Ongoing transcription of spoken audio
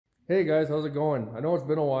Hey guys, how's it going? I know it's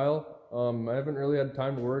been a while. I haven't really had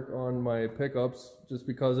time to work on my pickups just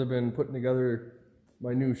because I've been putting together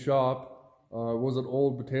my new shop. It was an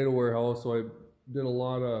old potato warehouse, so I did a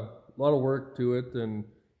lot of work to it and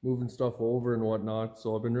moving stuff over and whatnot.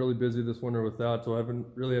 So I've been really busy this winter with that, so I haven't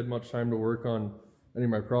really had much time to work on any of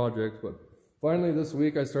my projects. But finally this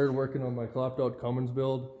week I started working on my clapped out Cummins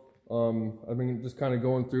build. I've been just kind of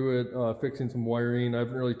going through it, fixing some wiring. I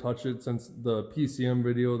haven't really touched it since the PCM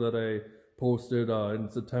video that I posted in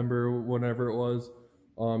September, whenever it was.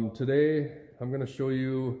 Today, I'm going to show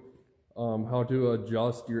you how to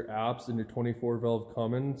adjust your apps in your 24 valve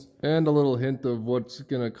Cummins. And a little hint of what's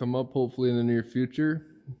going to come up hopefully in the near future.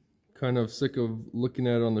 Kind of sick of looking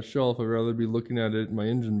at it on the shelf. I'd rather be looking at it in my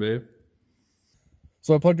engine bay.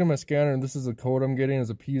 So I plugged in my scanner, and this is the code I'm getting. It's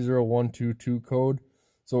a P0122 code.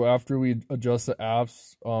 So after we adjust the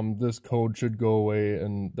apps, this code should go away,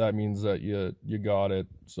 and that means that you got it.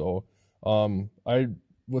 So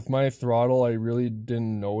with my throttle, I really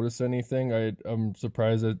didn't notice anything. I'm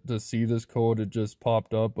surprised to see this code. It just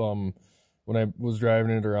popped up when I was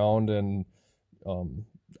driving it around and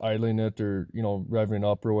idling it, or revving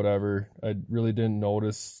up or whatever. I really didn't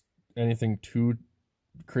notice anything too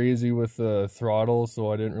crazy with the throttle,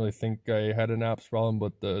 so I didn't really think I had an apps problem,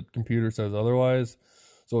 but the computer says otherwise.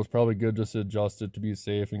 So it's probably good just to adjust it to be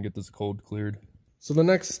safe and get this code cleared. So the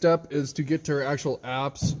next step is to get to our actual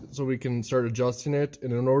apps so we can start adjusting it.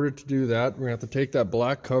 And in order to do that, we're gonna have to take that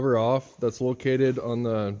black cover off that's located on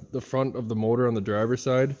the front of the motor on the driver's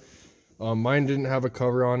side. Mine didn't have a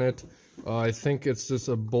cover on it. I think it's just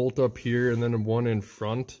a bolt up here and then one in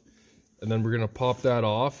front. And then we're gonna pop that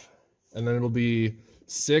off. And then it'll be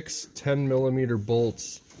 6 10mm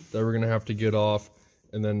bolts that we're gonna have to get off.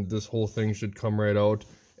 And then this whole thing should come right out.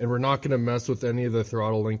 And we're not going to mess with any of the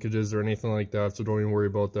throttle linkages or anything like that, so don't even worry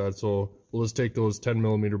about that. So we'll just take those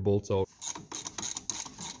 10mm bolts out.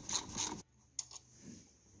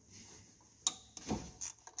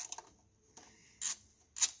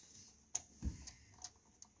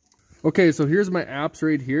 Okay, so here's my apps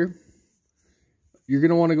right here. You're going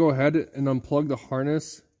to want to go ahead and unplug the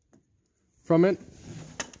harness from it.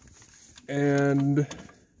 And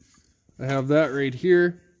I have that right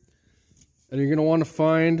here. And you're going to want to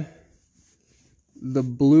find the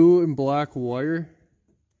blue and black wire.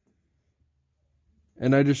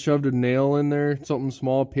 And I just shoved a nail in there, something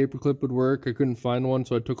small, paperclip would work. I couldn't find one,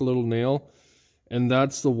 so I took a little nail. And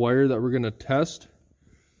that's the wire that we're going to test.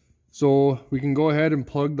 So we can go ahead and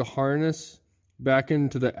plug the harness back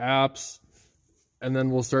into the apps, and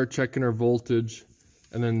then we'll start checking our voltage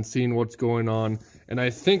and then seeing what's going on. And I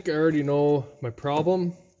think I already know my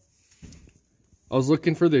problem. I was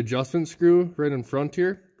looking for the adjustment screw right in front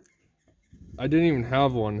here. I didn't even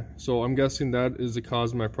have one, so I'm guessing that is the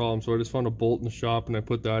cause of my problem. So I just found a bolt in the shop and I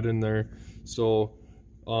put that in there. So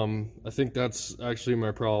I think that's actually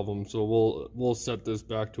my problem. So we'll set this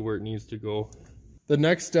back to where it needs to go. The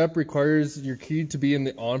next step requires your key to be in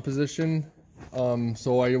the on position.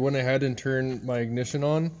 So I went ahead and turned my ignition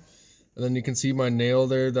on, and then you can see my nail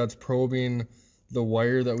there that's probing the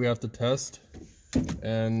wire that we have to test.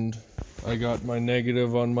 And I got my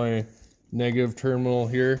negative on my negative terminal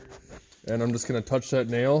here, and I'm just going to touch that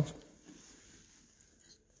nail.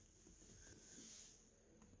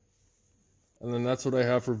 And then that's what I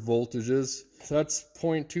have for voltages. So that's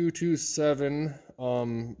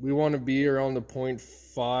 0.227. We want to be around the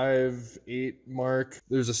 0.58 mark.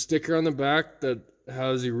 There's a sticker on the back that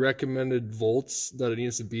has the recommended volts that it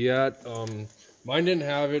needs to be at. Mine didn't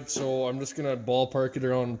have it, so I'm just gonna ballpark it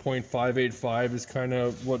around 0.585 is kind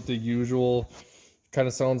of what the usual kind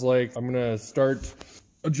of sounds like. I'm gonna start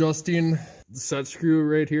adjusting the set screw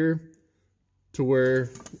right here to where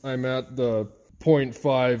I'm at the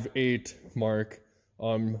 0.58 mark.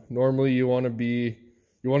 Normally you want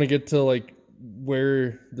to get to like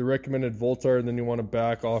where the recommended volts are, and then you want to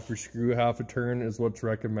back off your screw half a turn is what's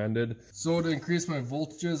recommended. So to increase my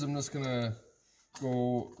voltages, I'm just gonna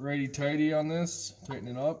go righty-tighty on this, tighten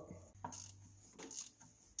it up.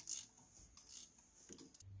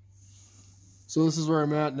 So this is where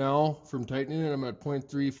I'm at now from tightening it. I'm at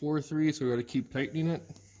 0.343, so we got to keep tightening it.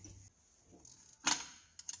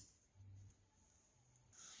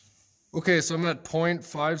 Okay, so I'm at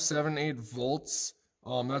 0.578 volts.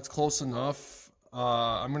 That's close enough.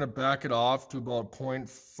 I'm going to back it off to about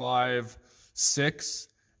 0.56.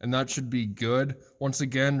 And that should be good. Once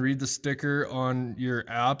again, read the sticker on your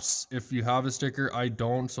apps. If you have a sticker, I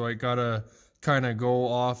don't, so I gotta kind of go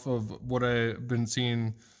off of what I've been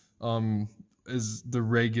seeing is the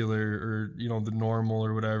regular, or the normal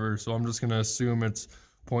or whatever. So I'm just gonna assume it's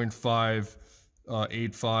 0.5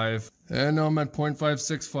 .85, and now I'm at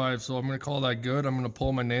 .565, so I'm gonna call that good. I'm gonna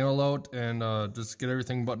pull my nail out and just get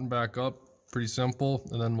everything buttoned back up. Pretty simple,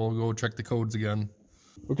 and then we'll go check the codes again.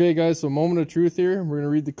 Okay guys, so moment of truth here. We're gonna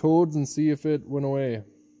read the codes and see if it went away.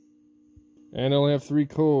 And I only have 3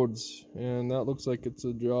 codes, and that looks like it's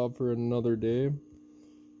a job for another day.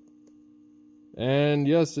 And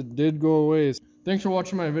yes, it did go away. Thanks for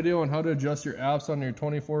watching my video on how to adjust your apps on your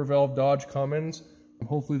 24 valve Dodge Cummins.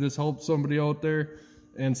 Hopefully this helps somebody out there.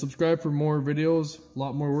 And subscribe for more videos. A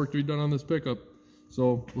lot more work to be done on this pickup.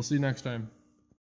 So we'll see you next time.